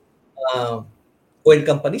oil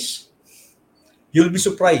companies, you'll be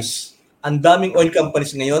surprised. Ang daming oil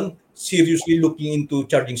companies ngayon seriously looking into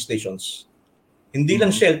charging stations. Hindi lang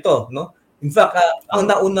Shell to, no? In fact, ang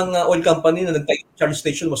naunang oil company na nagtayo ng charging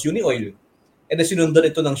station was Unioil. And sinundan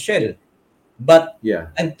ito ng Shell. But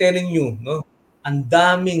I'm telling you, no, ang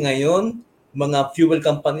dami ngayon mga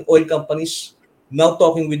oil companies now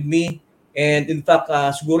talking with me, and in fact,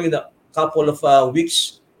 siguro in a couple of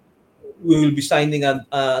weeks, we will be signing an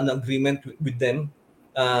agreement with them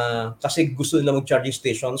kasi gusto nila mag-charging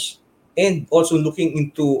stations and also looking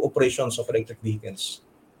into operations of electric vehicles.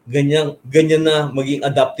 Ganyan na maging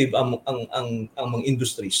adaptive ang mga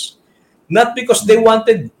industries. Not because they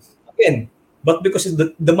wanted, again, but because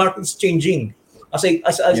the market is changing.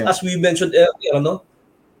 As we mentioned earlier, no?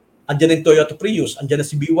 Andiyan yung Toyota Prius, andiyan na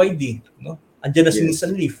si BYD, no? Andiyan na si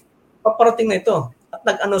Nissan Leaf. Paparating na ito. At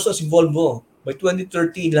nag-announce si Volvo, by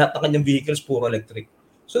 2030, lahat ng kanyang vehicles puro electric.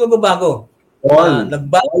 So, nagbabago.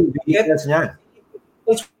 Nagbago. Vehicles niya.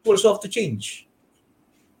 It's have to change.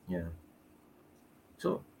 Yeah.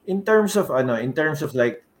 So, in terms of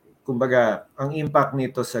like, kumbaga, ang impact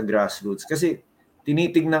nito sa grassroots, kasi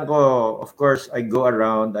tinitignan ko, of course, I go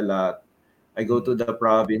around a lot. I go to the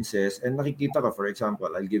provinces and nakikita ko, for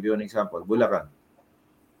example, I'll give you an example, Bulacan.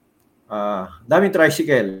 Daming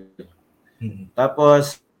tricycle.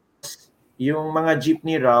 Tapos, yung mga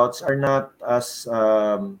jeepney routes are not as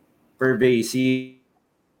pervasive.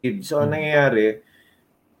 So, ang nangyayari,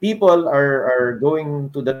 people are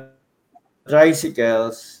going to the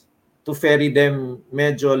tricycles to ferry them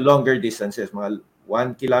medyo longer distances, mga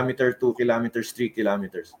 1 kilometer, 2 kilometers, 3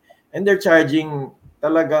 kilometers. And they're charging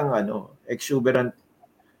talagang exuberant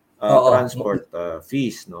transport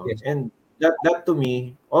fees, no? Yes. And that to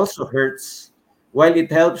me also hurts. While it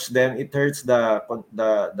helps them, it hurts the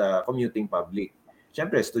commuting public.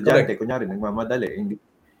 Siyempre, estudyante, kunyari, nagmamadali,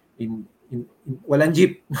 walang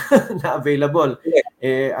jeep na available.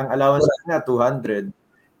 Ang allowance na 200,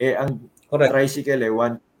 ang tricycle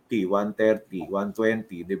 150, 130,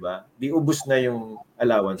 120, di ba? Di ubus na yung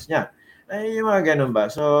allowance niya. Ay, yung mga ganun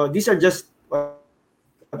ba? So, these are just, what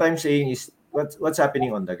I'm saying is what's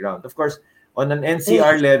happening on the ground. Of course, on an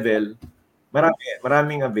NCR level,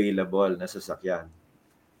 maraming available na sasakyan.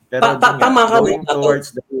 Pero tama ka going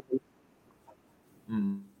towards the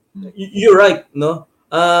You're right, no?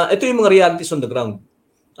 Ito yung mga realities on the ground.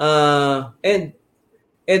 And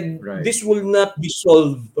right. This will not be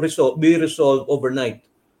resolved overnight.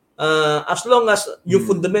 As long as yung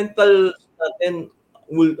fundamental natin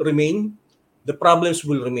will remain, the problems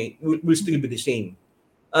will still be the same.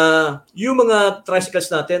 Yung mga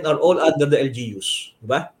tricycles natin are all under the LGUs, di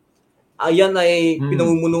ba? Ayan ay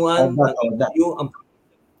pinamumunuan ng LGU, ang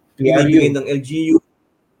pinibigay ng LGU.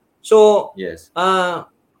 So, yes.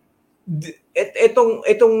 Itong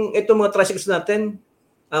mga tricycles natin,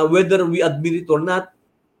 whether we admit it or not,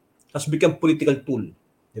 has become political tool,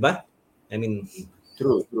 di ba? I mean,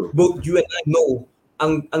 true. Both you and I know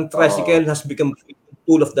ang tricycle has become a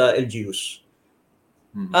tool of the LGUs.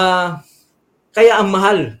 Kaya ang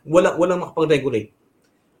mahal, walang makapag-regulate.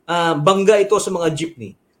 Bangga ito sa mga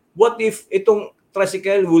jeepney. What if itong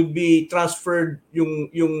tricycle will be transferred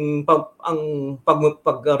yung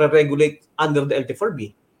pag-regulate under the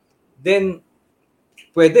LTFRB? Then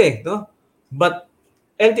pwede, no? But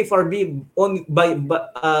LTFRB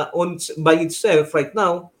by itself right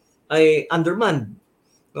now ay undermanned.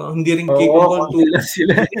 No? Hindi rin capable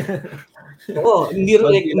hindi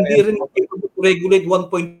rin capable to regulate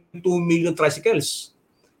 1.2 million tricycles.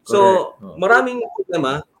 So, maraming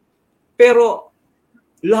problema, pero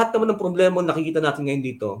lahat naman ng problema nakikita natin ngayon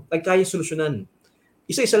dito ay kaya solusyonan.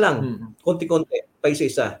 Isa-isa lang, konti-konti, pa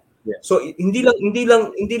isa-isa. Yeah. So, hindi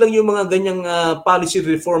lang yung mga ganyang policy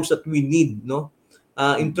reforms that we need, no?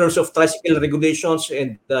 In terms of tricycle regulations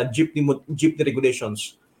and jeepney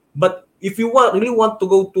regulations. But if you really want to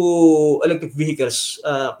go to electric vehicles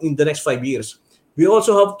in the next 5 years, we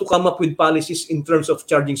also have to come up with policies in terms of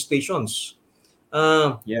charging stations.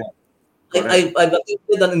 I've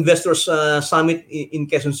attended an investors summit in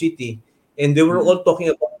Quezon City, and they were all talking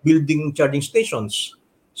about building charging stations.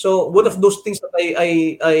 So one of those things that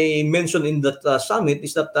I mentioned in that summit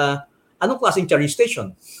is that anong klaseng charging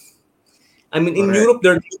station? I mean, in Europe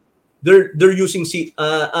they're using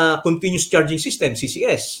continuous charging system,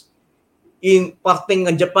 CCS. In parteng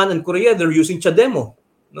ng Japan and Korea, they're using CHAdeMO,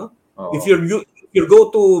 no? If you go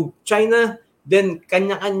to China, then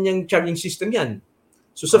kanya-kanyang charging system yan.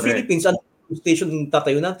 So sa Philippines, ano station yung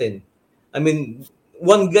tatayo natin? I mean,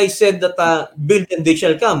 one guy said that build and they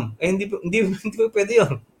shall come. Eh, hindi pwede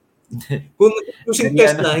yun. Kung using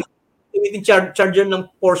Tesla, gamitin charger ng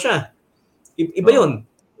Porsche. Iba yun.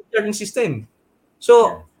 Charging system.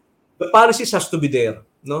 So, the policies has to be there.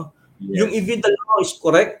 No? Yes. Yung even the law is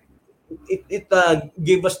correct, it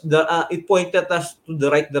gave us it pointed us to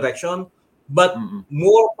the right direction, but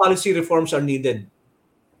more policy reforms are needed.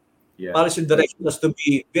 Yeah. Policy direction has to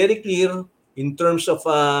be very clear in terms of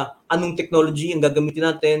anong technology ang gagamitin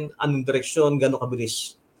natin, anong direksyon, gano'ng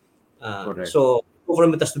kabilis. So,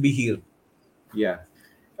 government has to be here. Yeah.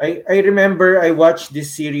 I remember I watched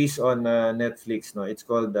this series on Netflix, no. It's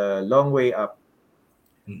called Long Way Up.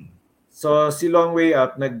 So si Long Way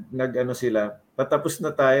Up nag ano sila, patapos na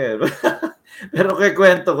tayo. Pero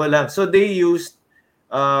kwento ko lang. So they used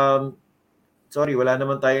sorry, wala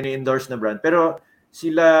naman tayo ni-endorse na brand. Pero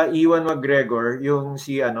sila Ewan McGregor, yung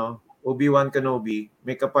si Obi-Wan Kenobi,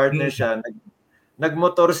 may kapartner siya.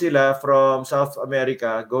 Nagmotor sila from South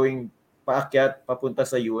America going paakyat papunta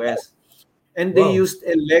sa US. And they used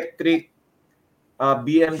electric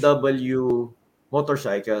BMW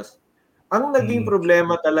motorcycles. Ang naging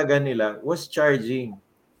problema talaga nila was charging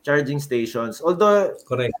stations. Although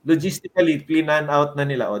logistically plan out na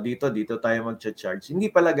nila, dito tayo mag-charge.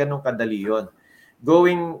 Hindi pala ganun kadali yun.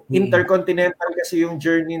 Going intercontinental kasi yung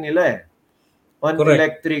journey nila on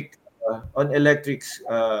electrics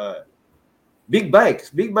big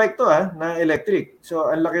bike to na electric.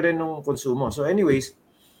 So ang laki rin ng konsumo. So anyways,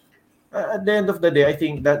 at the end of the day, I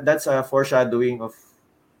think that's a foreshadowing of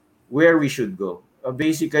where we should go.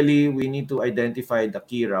 Basically, we need to identify the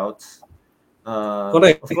key routes. Of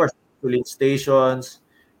course, filling stations.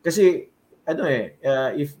 Kasi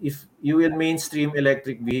if you will mainstream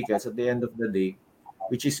electric vehicles at the end of the day,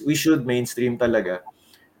 which is we should mainstream talaga.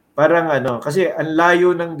 Parang kasi ang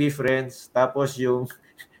layo ng difference, tapos yung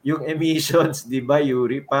emissions, 'di ba,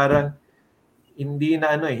 Yuri? Parang hindi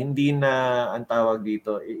na ang tawag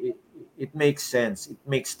dito. It makes sense. It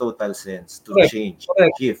makes total sense to change,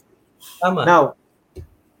 shift. Tama. Now,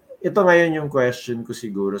 ito ngayon yung question ko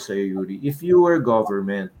siguro sa iyo, Yuri. If you were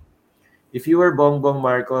government, if you were Bongbong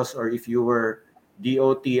Marcos, or if you were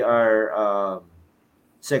DOTR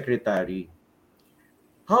secretary,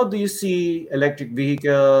 how do you see electric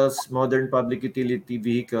vehicles, modern public utility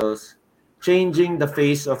vehicles changing the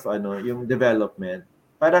face of yung development?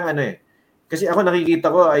 Parang kasi ako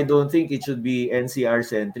nakikita ko, I don't think it should be NCR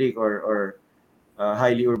centric or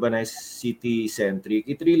highly urbanized city centric.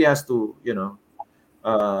 It really has to,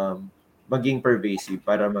 maging pervasive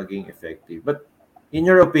para maging effective. But in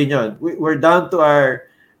your opinion, we're down to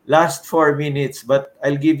our last 4 minutes, but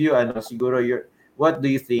I'll give you siguro what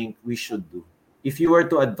do you think we should do? If you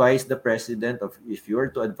were to advise the president, if you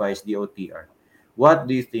were to advise the OTR, what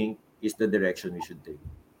do you think is the direction we should take?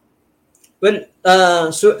 Well,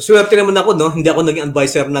 swerte naman ako, no? Hindi ako naging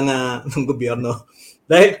advisor ng gobyerno.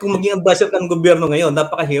 Dahil kung maging advisor ka ng gobyerno ngayon,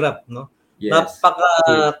 napakahirap, no? Yes.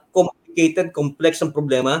 Napaka-complicated, complex ang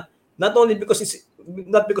problema. Not only because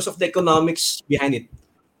of the economics behind it,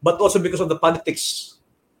 but also because of the politics,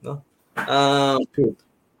 no?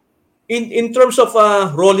 In terms of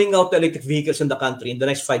rolling out electric vehicles in the country in the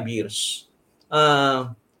next 5 years,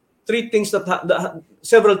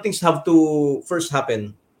 several things have to first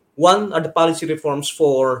happen. One are the policy reforms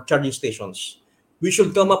for charging stations. We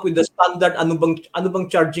should come up with the standard ano bang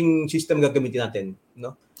charging system gagamitin natin,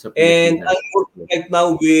 no? And I'm working right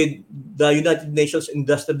now with the United Nations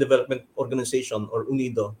Industrial Development Organization, or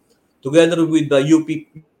UNIDO, together with the UP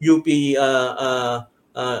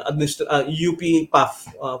PAF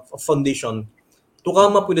Foundation, to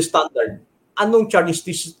come up with a standard. Anong charging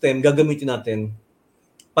system gagamitin natin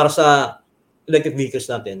para sa electric vehicles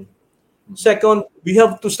natin? Second, we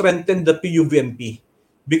have to strengthen the PUVMP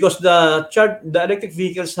because the electric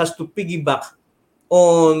vehicles has to piggyback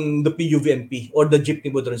on the PUVMP or the jeepney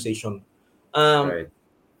modernization.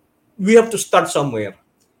 We have to start somewhere,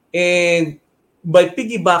 and by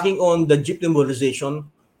piggybacking on the jeepney modernization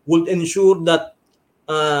will ensure that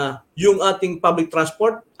yung ating public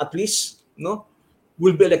transport, at least,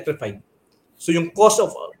 will be electrified. So yung cost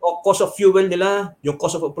of fuel nila, yung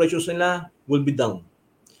cost of operations nila will be down.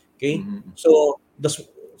 Okay? So that's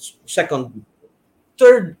second.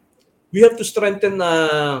 Third, we have to strengthen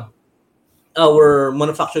our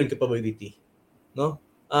manufacturing capability. No?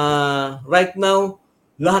 Right now,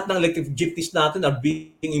 lahat ng electric jeepneys natin are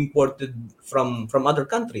being imported from other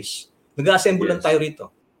countries. Nag-assemble lang tayo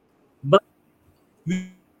rito. But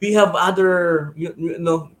we have other,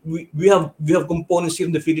 we have components here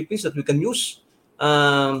in the Philippines that we can use.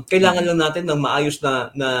 Kailangan lang natin ng maayos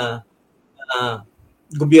na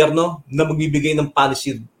gobyerno na magbibigay ng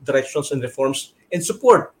policy directions and reforms and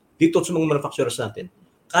support dito sa mga manufacturers natin.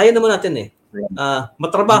 Kaya naman natin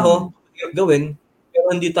matrabaho, gawin, pero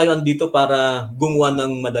hindi tayo andito para gumawa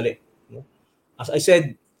ng madali. No? As I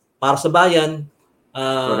said, para sa bayan,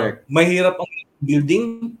 mahirap ang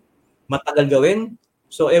building, matagal gawin.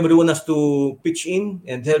 So everyone has to pitch in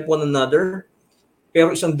and help one another.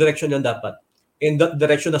 Pero isang direction lang dapat. And that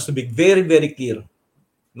direction has to be very, very clear.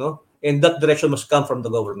 No? And that direction must come from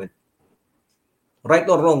the government. Right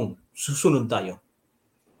or wrong, susunod tayo.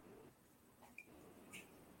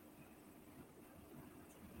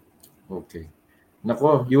 Okay.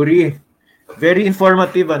 Nako, Yuri, very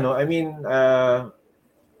informative, ano? I mean,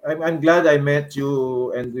 I'm glad I met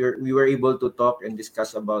you and we were able to talk and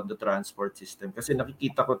discuss about the transport system kasi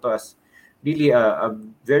nakikita ko to as really a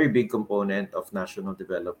very big component of national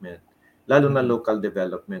development, lalo na local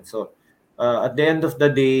development. So, at the end of the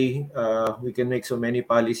day, we can make so many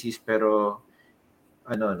policies pero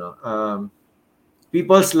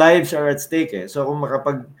people's lives are at stake eh. So kung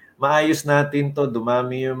maayos natin to,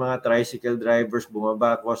 dumami yung mga tricycle drivers,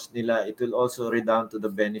 bumaba cost nila, it will also redound to the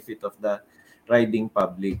benefit of the riding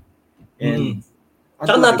public. And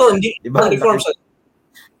Tsaka na to, reforms,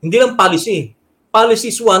 hindi lang policy. Policy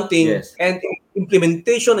is one thing, and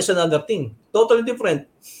implementation is another thing. Totally different.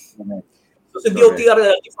 So the DOTR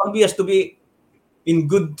LTFRB has to be in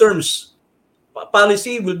good terms.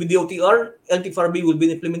 Policy will be DOTR, LTFRB will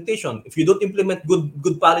be implementation. If you don't implement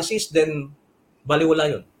good policies, then baliwala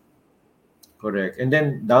yun. Correct. And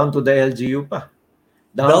then down to the LGU pa.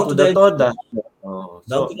 Down to the TODA.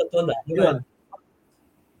 Down to the TODA. Yun.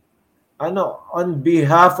 On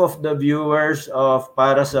behalf of the viewers of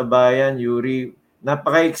Para sa Bayan, Yuri,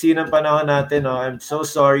 napakaiksi ng panahon natin. No? I'm so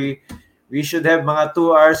sorry. We should have mga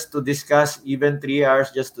 2 hours to discuss, even 3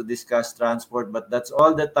 hours just to discuss transport. But that's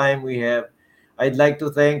all the time we have. I'd like to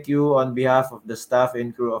thank you on behalf of the staff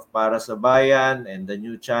and crew of Para sa Bayan and the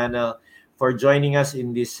new channel for joining us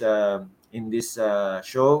in this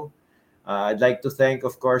show. I'd like to thank,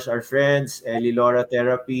 of course, our friends, Eli Laura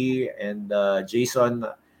Therapy and Jason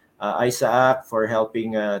Isaac for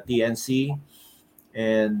helping TNC.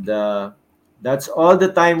 And that's all the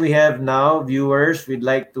time we have now, viewers. We'd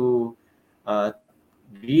like to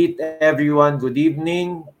greet everyone. Good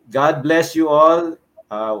evening. God bless you all.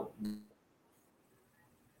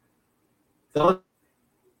 Don't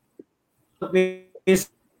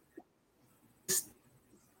miss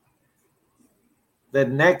the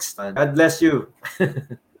next one. God bless you.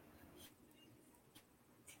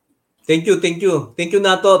 Thank you. Thank you,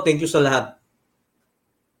 Nato. Thank you sa lahat.